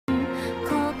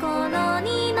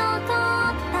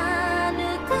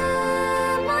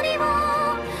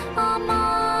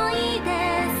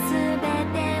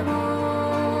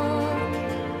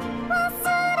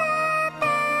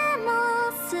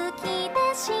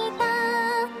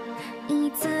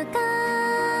つか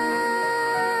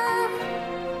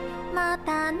ま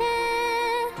たね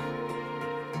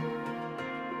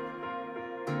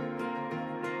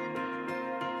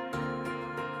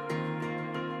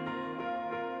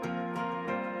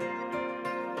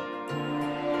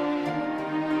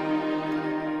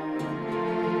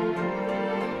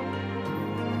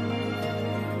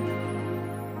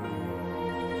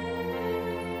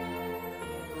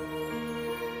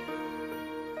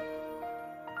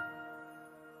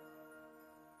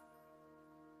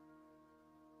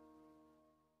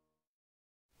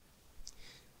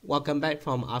Welcome back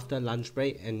from after lunch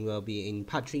break, and we'll be in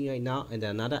part 3 right now and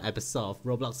another episode of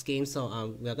Roblox game.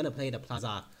 So we're gonna play the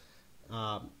Plaza.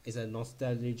 It's a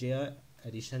nostalgia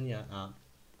edition,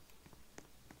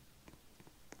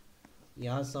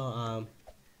 so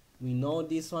we know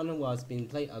this one was being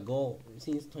played ago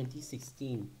since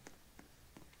 2016,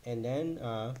 and then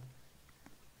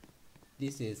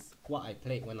this is what I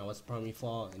played when I was primary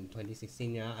 4 in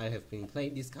 2016. I have been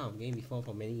playing this kind of game before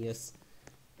for many years.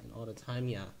 And all the time,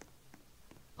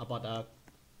 about a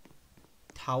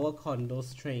tower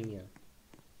condos train,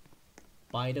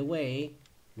 By the way,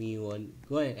 we will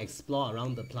go and explore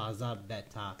around the plaza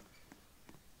better.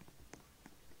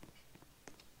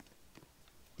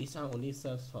 This one only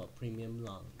serves for premium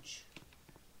lounge.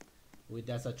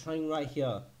 There's a train right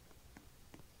here.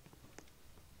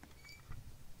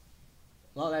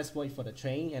 Well, let's wait for the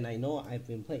train, and I know I've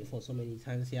been played for so many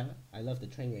times here. I love the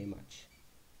train very much.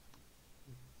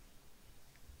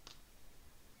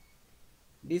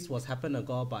 This was happened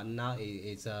ago, but now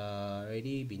it's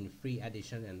already been free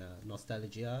edition and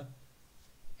nostalgia,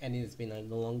 and it's been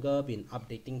no longer been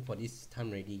updating for this time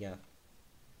already,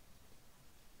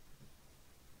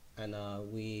 And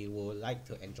we would like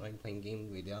to enjoy playing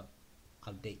game without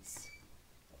updates.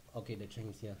 Okay, the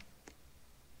train's here.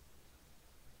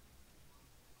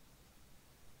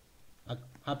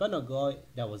 Happened ago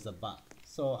there was a bug,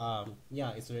 so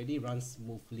it's already runs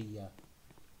smoothly,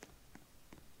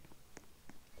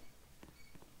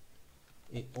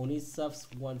 It only serves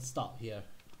one stop here.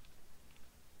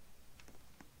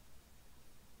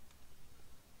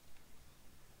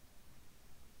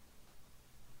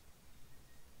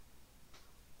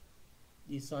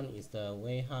 This one is the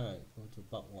way how I go to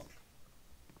Boardwalk.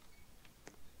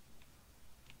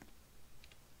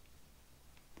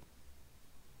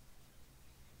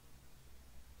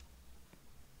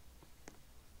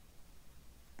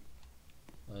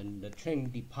 And the train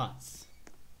departs.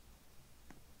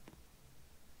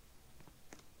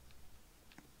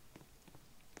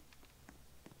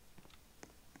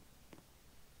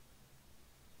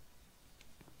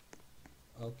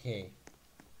 Okay,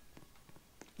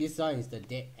 this one is the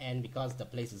dead end because the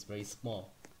place is very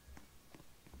small.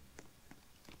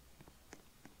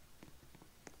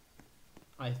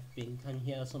 I've been come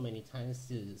here so many times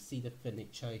to see the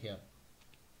furniture here.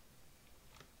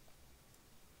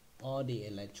 All the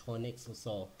electronics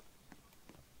also.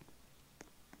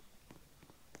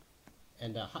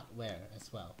 And the hardware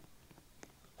as well.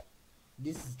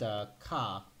 This is the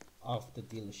car of the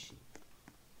dealership.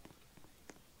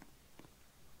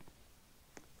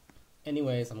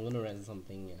 Anyways, I'm gonna rent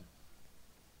something here.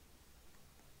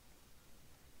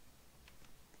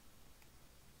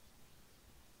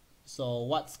 So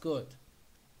what's good?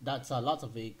 That's a lot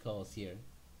of vehicles here.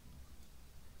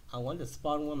 I want to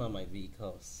spawn one of my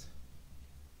vehicles.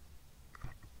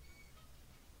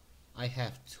 I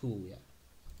have 2,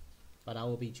 but I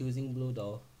will be choosing blue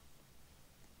though.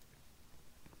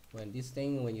 When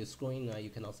you scroll in, you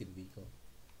cannot see the vehicle.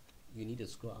 You need to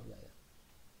scroll up there.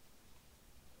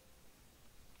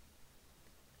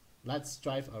 Let's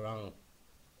drive around.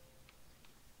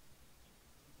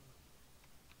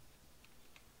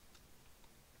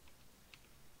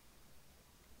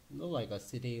 Look like a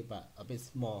city, but a bit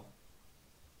small.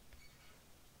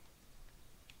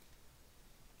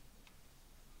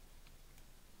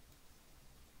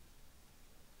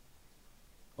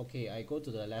 Okay, I go to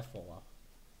the left for a while.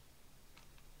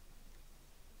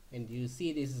 And you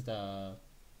see this is the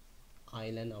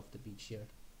island of the beach here.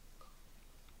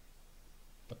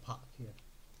 The park here.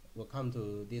 We'll come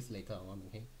to this later on,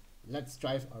 okay? Let's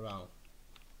drive around.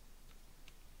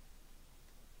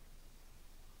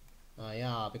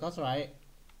 Because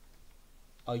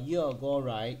a year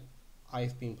ago,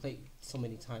 I've been played so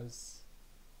many times.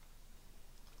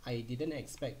 I didn't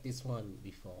expect this one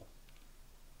before.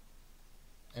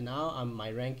 And now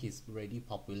my rank is already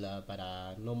popular, but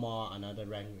no more another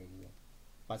rank anymore.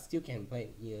 But still can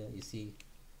play here, you see.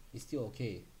 It's still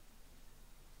okay.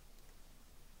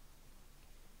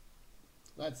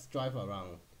 Let's drive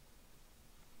around.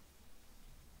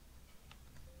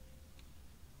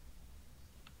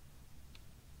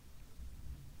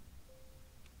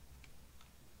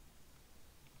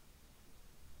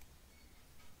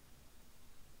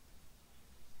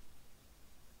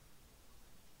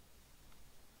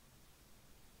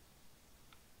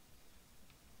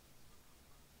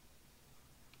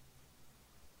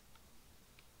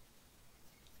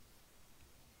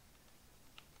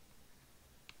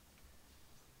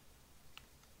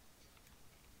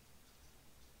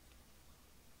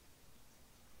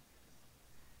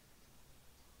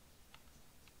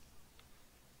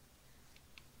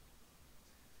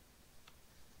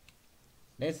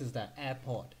 This is the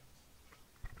airport.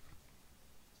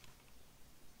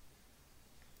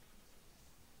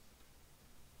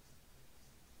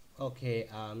 Okay,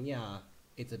 yeah,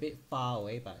 it's a bit far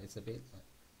away, but it's a bit.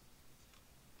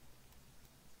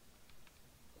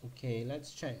 Okay,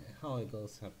 let's check how it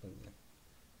goes happen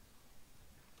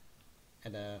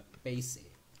at the base,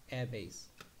 air base.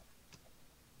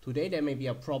 Today there may be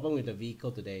a problem with the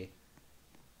vehicle today.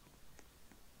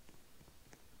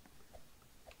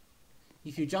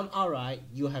 If you jump out right,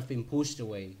 you have been pushed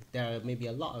away. There may be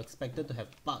a lot expected to have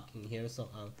bug in here, so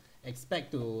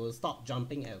expect to stop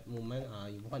jumping at the moment.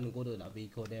 You want to go to the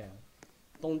vehicle there.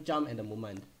 Don't jump at the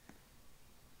moment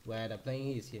where the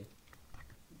plane is here.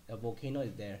 The volcano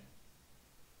is there.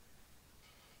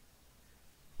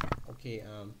 Okay,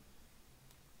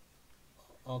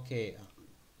 okay,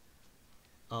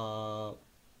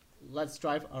 let's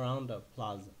drive around the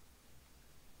plaza.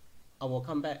 I will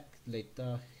come back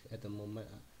later at the moment.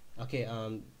 Okay,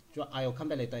 I will come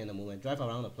back later in a moment. Drive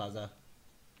around the plaza.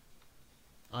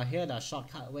 Here the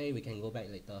shortcut way, we can go back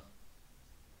later.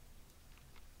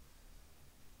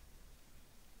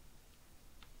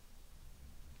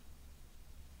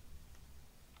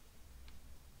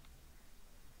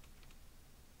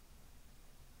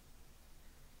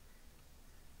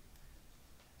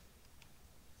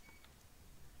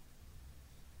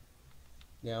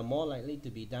 They are more likely to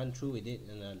be done through with it,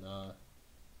 and then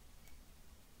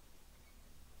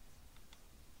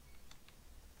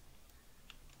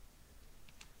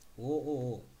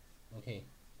oh, okay.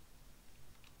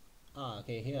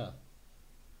 Okay, here.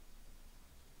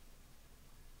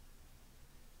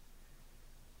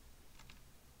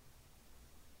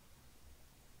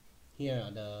 Here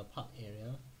the park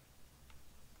area.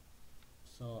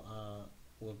 So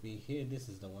will be here. This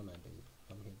is the one I've been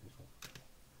come here before.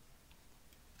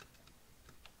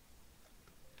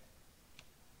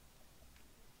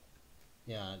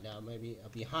 Yeah, there may be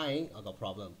behind. I got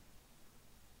problem.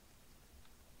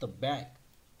 The back.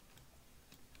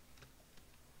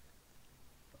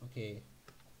 Okay.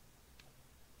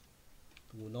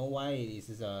 To know why this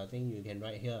is a thing, you can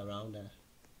write here around there.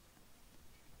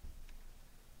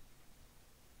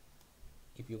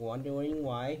 If you're wondering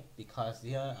why, because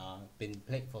here been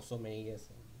played for so many years.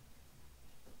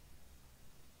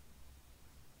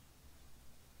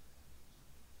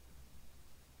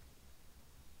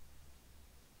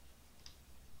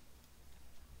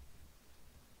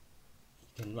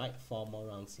 You can write 4 more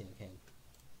rounds here, can.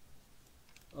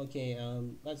 Okay,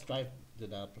 let's drive to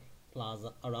the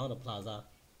plaza, around the plaza,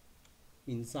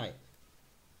 inside.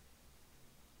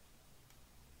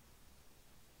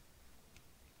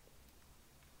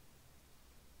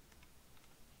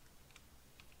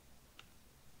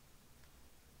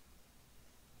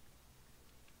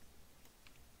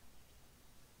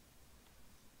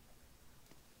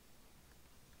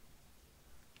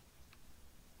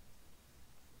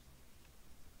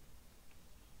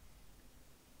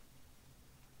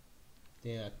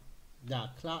 The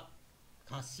club,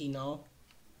 casino,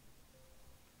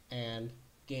 and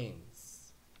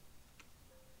games.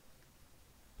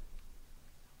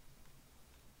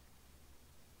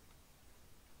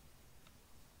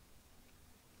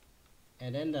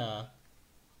 And then the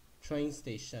train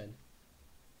station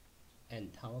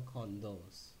and tower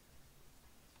condos.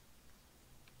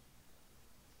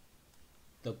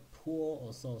 The pool,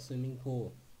 also swimming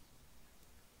pool.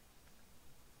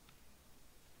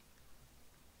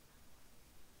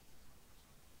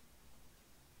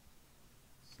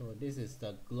 So this is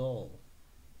the glow.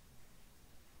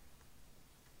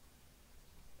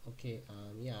 Okay,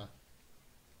 yeah.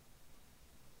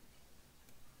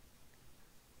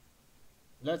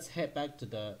 Let's head back to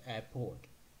the airport,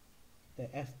 the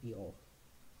FBO.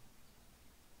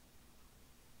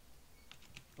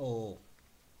 Oh,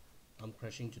 I'm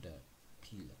crashing to the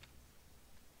pillar.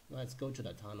 Let's go to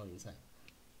the tunnel inside.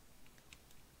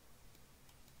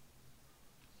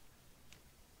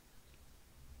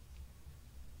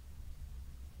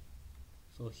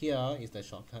 So here is the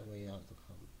shortcut way out to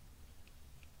come.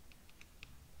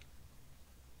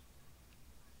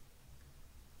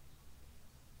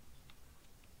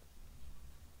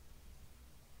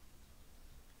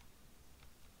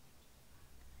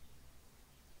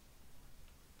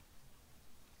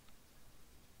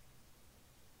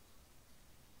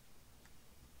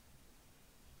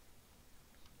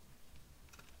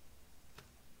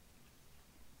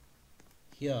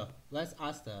 Here, let's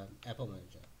ask the Apple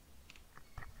manager.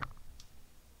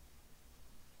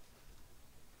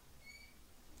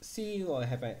 See, I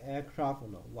have an aircraft or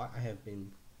not? What I have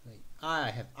been like, I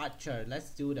have Archer.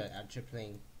 Let's do the Archer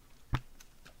plane.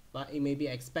 But it may be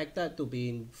expected to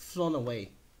be flown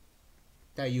away.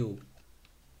 tell you.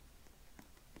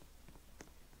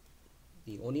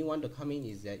 The only one to come in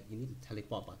is that you need the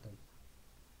teleport button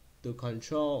to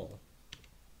control.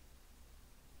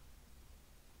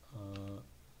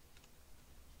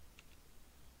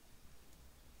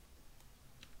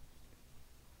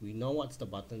 We know what's the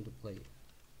button to play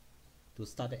to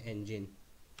start the engine.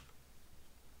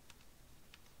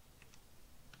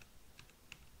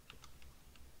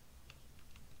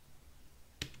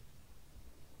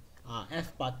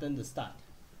 F button to start.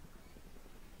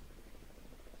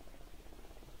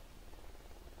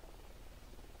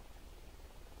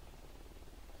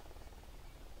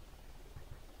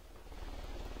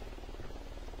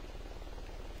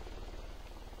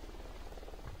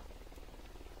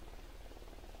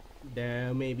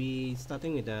 There may be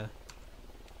starting with the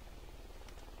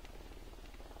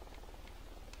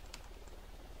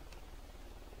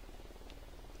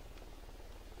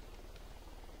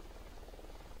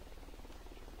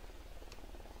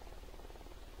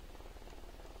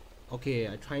okay,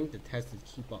 I'm trying to test the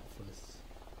keyboard first.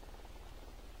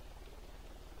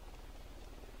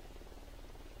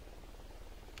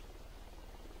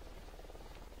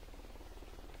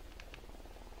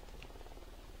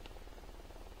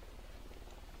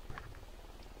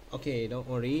 Okay, don't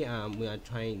worry, we are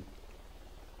trying.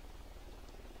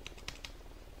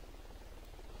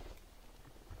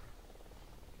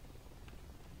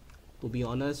 To be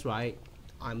honest, right,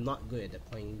 I'm not good at the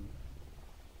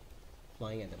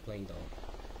flying at the plane though.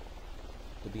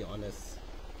 To be honest.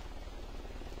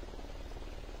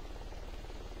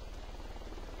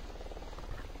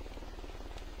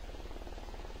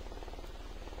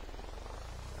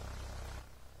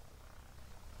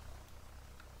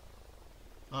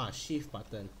 Shift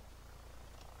button.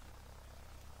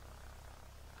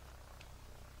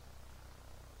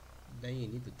 Then you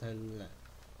need to turn left.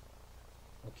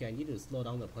 Okay, I need to slow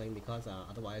down the plane because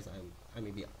otherwise I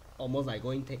may be almost like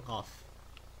going take off.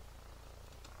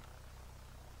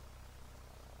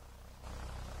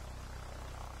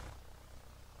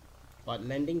 But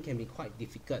landing can be quite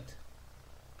difficult.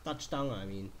 Touchdown, I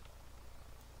mean.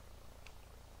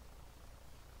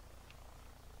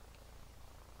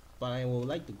 But I would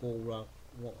like to go around,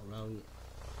 walk around,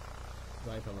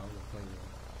 drive around the plane.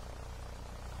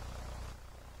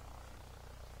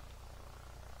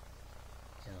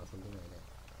 Yeah, something like that.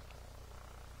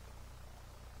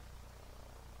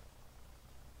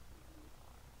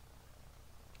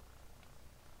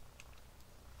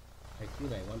 I feel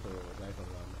like I want to drive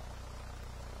around.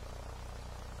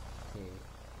 Okay.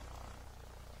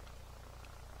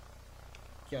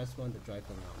 Just want to drive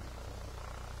around.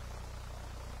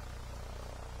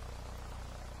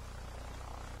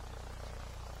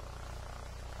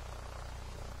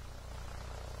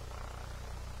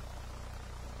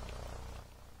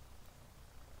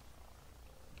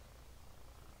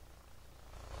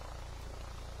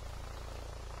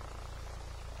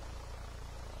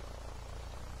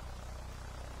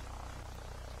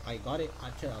 I got it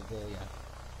actually ago, yeah.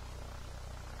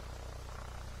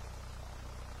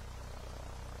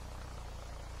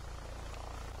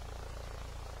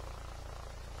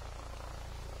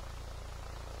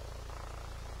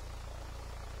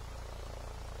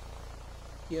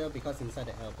 Here because inside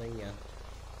the airplane, yeah.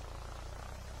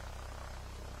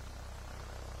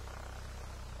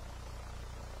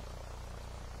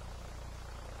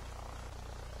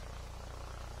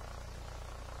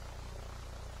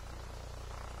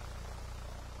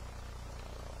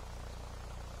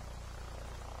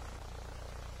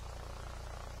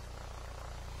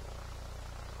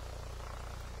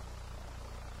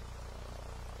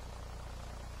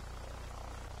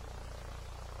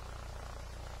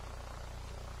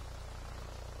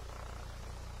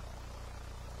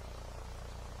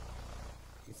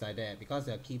 It's like that because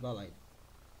the keyboard, like,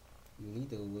 you need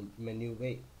to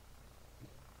maneuverate.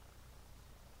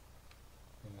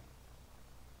 Yeah.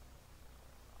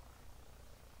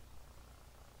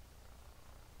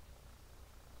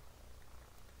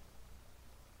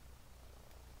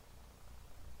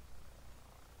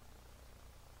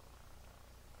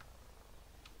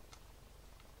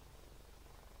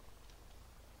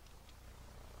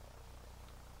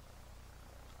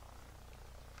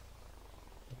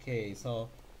 Okay, so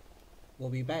we'll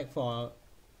be back for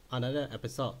another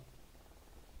episode.